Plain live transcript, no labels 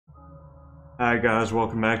Hi guys,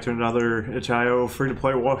 welcome back to another itch.io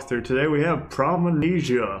free-to-play walkthrough. Today we have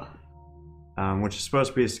Promnesia, which is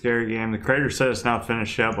supposed to be a scary game. The creator said it's not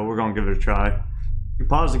finished yet, but we're going to give it a try. You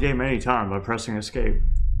pause the game anytime by pressing escape.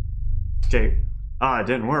 Escape. Ah, it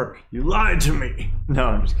didn't work. You lied to me! No,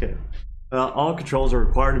 I'm just kidding. All controls are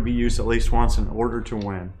required to be used at least once in order to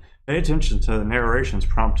win. Pay attention to the narrations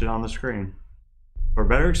prompted on the screen. For a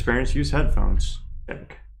better experience, use headphones.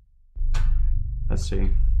 Check. Let's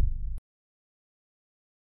see.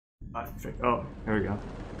 Oh, here we go.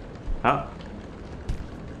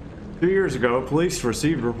 2 years ago, police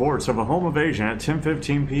received reports of a home invasion at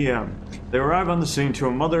 10:15 p.m. They arrived on the scene to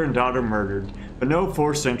a mother and daughter murdered, but no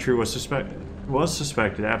forced entry was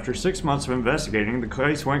suspected. After 6 months of investigating, the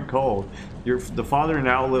case went cold. The father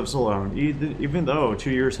now lives alone, even though 2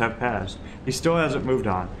 years have passed. He still hasn't moved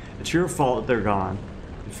on. It's your fault they're gone.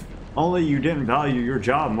 If only you didn't value your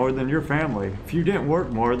job more than your family. If you didn't work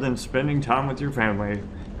more than spending time with your family,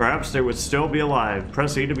 perhaps they would still be alive.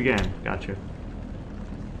 Press E to begin. Gotcha.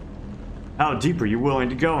 How deep are you willing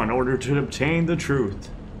to go in order to obtain the truth?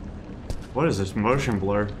 What is this motion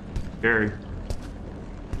blur? Scary.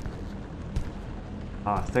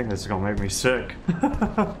 Oh, I think this is gonna make me sick.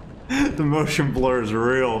 The motion blur is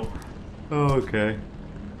real. Okay.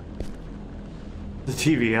 The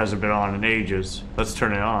TV hasn't been on in ages. Let's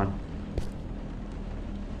turn it on.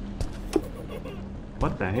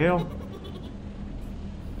 What the hell?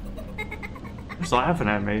 He's laughing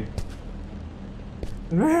at me.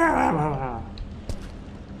 I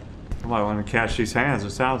might want to catch these hands, it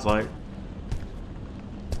sounds like.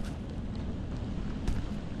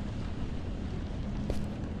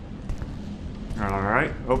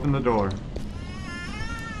 Alright, open the door.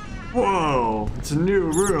 Whoa, it's a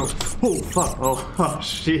new room. Oh, fuck. Oh,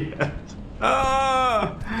 shit.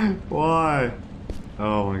 Ah! Why?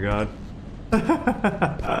 Oh my god.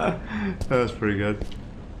 That was pretty good.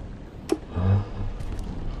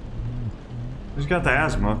 Who's got the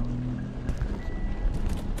asthma?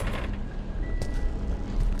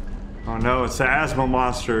 Oh no, it's the asthma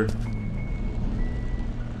monster. Is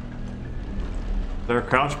there a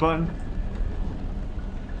crouch button?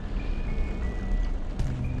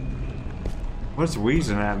 What's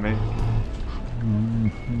wheezing at me?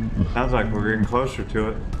 Sounds like we're getting closer to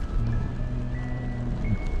it.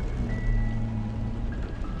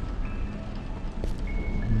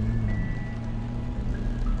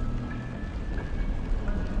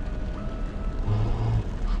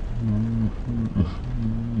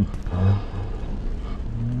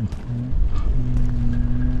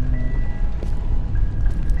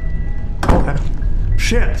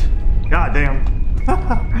 Shit! Goddamn!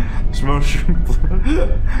 This motion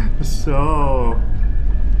so.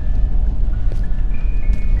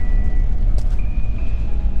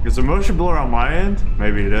 Is the motion blur on my end?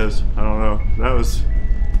 Maybe it is. I don't know. That was.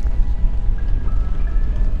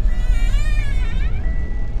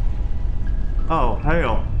 Oh,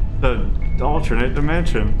 hell. The alternate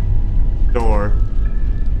dimension door.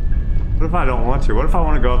 What if I don't want to? What if I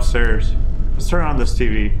want to go upstairs? Let's turn on this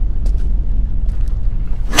TV.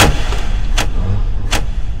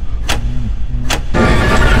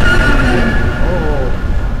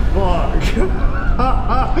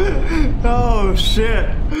 Oh shit,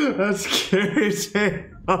 that's scary as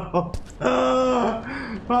hell.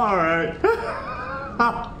 Alright.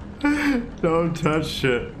 Don't touch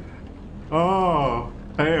shit. Oh,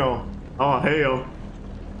 hell. Oh, hell.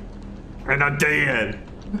 And I'm dead.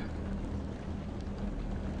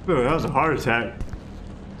 Ooh, that was a heart attack.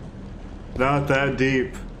 Not that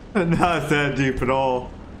deep. Not that deep at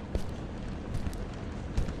all.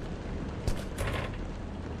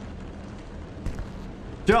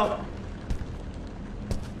 Jump!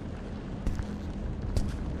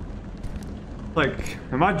 Like,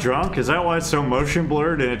 am I drunk? Is that why it's so motion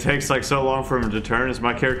blurred and it takes like so long for him to turn? Is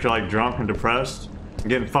my character like drunk and depressed? And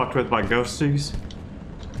getting fucked with by ghosties?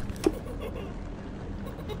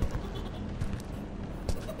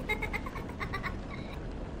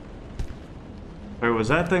 Wait, was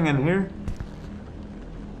that thing in here?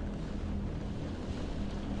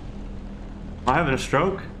 Am I having a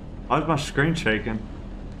stroke? Why is my screen shaking?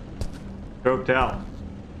 Stroked out.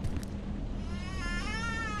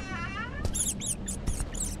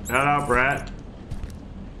 Shut up, rat.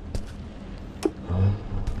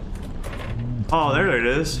 Oh, there it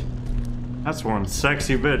is. That's one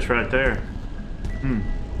sexy bitch right there.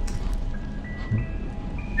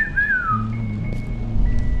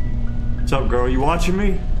 What's up, girl? You watching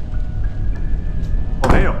me? Oh,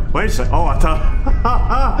 hell. Wait a sec. Oh, I thought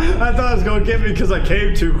I thought it was gonna get me because I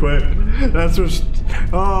came too quick. That's what.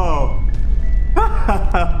 Oh.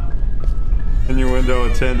 Innuendo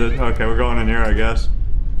intended. Okay, we're going in here, I guess.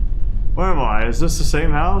 Where am I? Is this the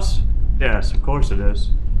same house? Yes, of course it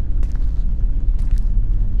is.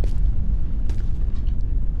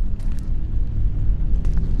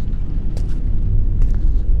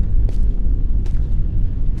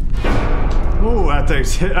 Ooh, that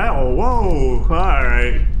thing's hit. Oh, whoa.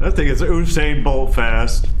 Alright. That thing is Usain Bolt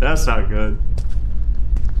fast. That's not good.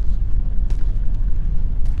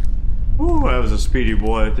 Ooh, that was a speedy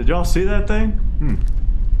boy. Did y'all see that thing?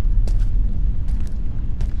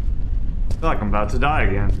 I feel like I'm about to die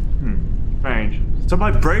again. Strange. Did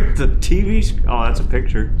somebody break the TV screen? Oh, that's a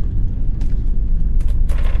picture.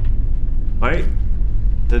 Wait.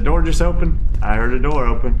 Did the door just open? I heard a door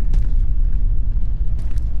open.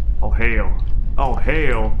 Oh, hell. Oh,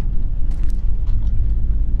 hell.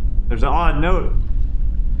 There's an odd note.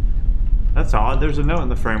 That's odd. There's a note in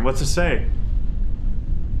the frame. What's it say?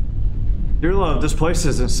 Dear love, this place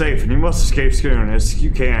isn't safe and you must escape soon as you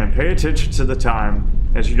can. Pay attention to the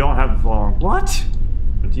time as you don't have long. What?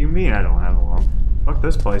 What do you mean I don't have long? Fuck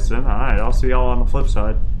this place then. Alright, I'll see y'all on the flip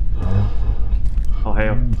side. Oh,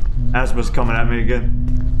 hell. Asthma's coming at me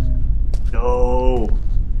again. No.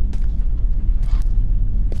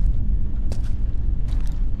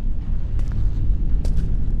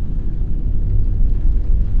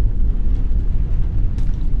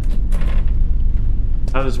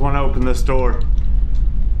 I just want to open this door.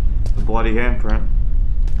 The bloody handprint.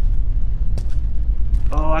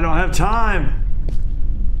 Oh, I don't have time.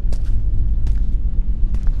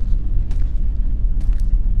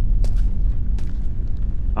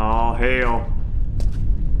 Oh, hell.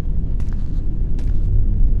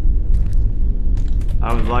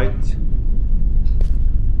 I would like to...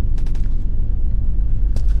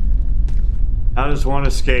 I just want to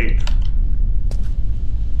escape.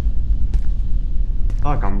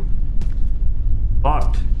 Fuck, I'm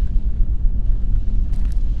fucked.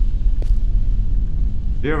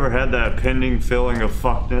 Have you ever had that pending feeling of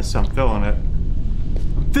fuckness? I'm feeling it.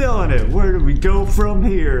 I'm feeling it. Where do we go from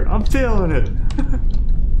here? I'm feeling it.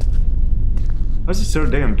 Why is it so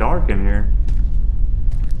damn dark in here?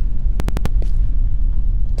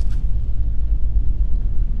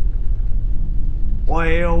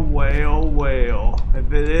 Well, well, well.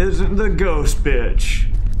 If it isn't the ghost bitch.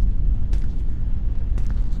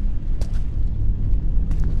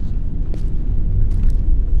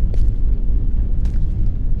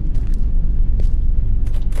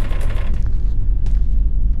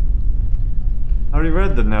 I already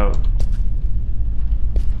read the note.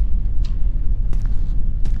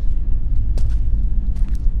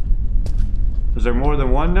 Is there more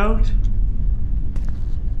than one note?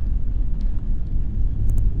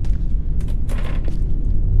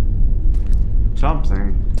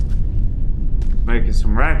 Something. Making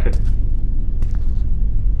some racket.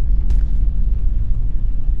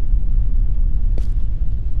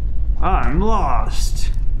 I'm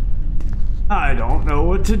lost. I don't know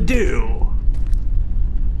what to do.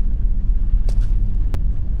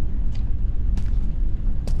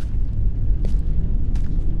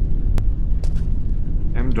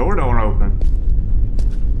 Door don't open.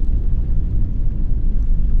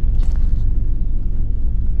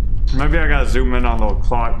 Maybe I gotta zoom in on the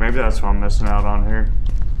clock. Maybe that's what I'm missing out on here.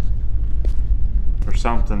 Or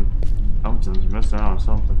something. Something's missing out on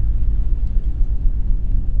something.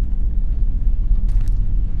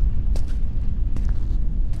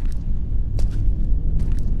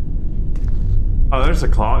 Oh, there's a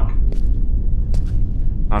clock.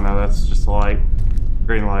 Oh no, that's just a light.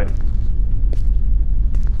 Green light.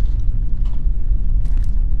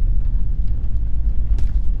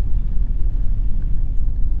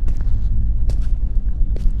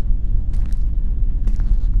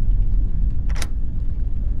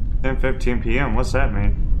 .15 p.m. What's that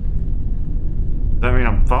mean? Does that mean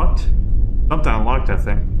I'm fucked? Something unlocked, I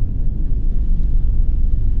think.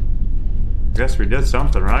 Guess we did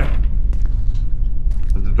something, right?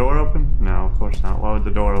 Did the door open? No, of course not. Why would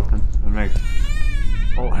the door open? It makes...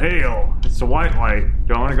 Oh, hell! It's the white light.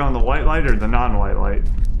 Do I want to go on the white light or the non-white light?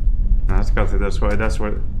 No, let's go through this way. That's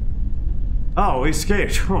what... Oh, we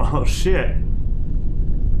escaped. Oh, shit.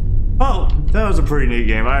 Oh, that was a pretty neat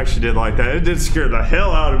game. I actually did like that. It did scare the hell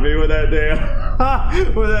out of me with that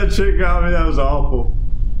damn... when that chick got me, that was awful.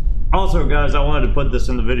 Also, guys, I wanted to put this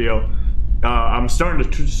in the video. I'm starting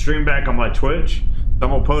to stream back on my Twitch. I'm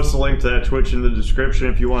going to post a link to that Twitch in the description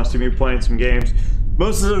if you want to see me playing some games.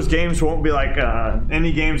 Most of those games won't be like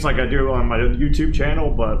any games like I do on my YouTube channel,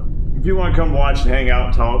 but if you want to come watch and hang out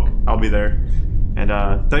and talk, I'll be there. And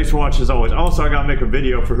thanks for watching as always. Also, I got to make a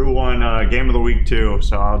video for who won Game of the Week too,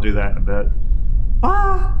 so I'll do that in a bit.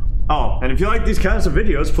 Oh, and if you like these kinds of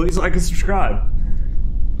videos, please like and subscribe.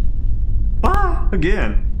 Bye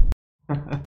again.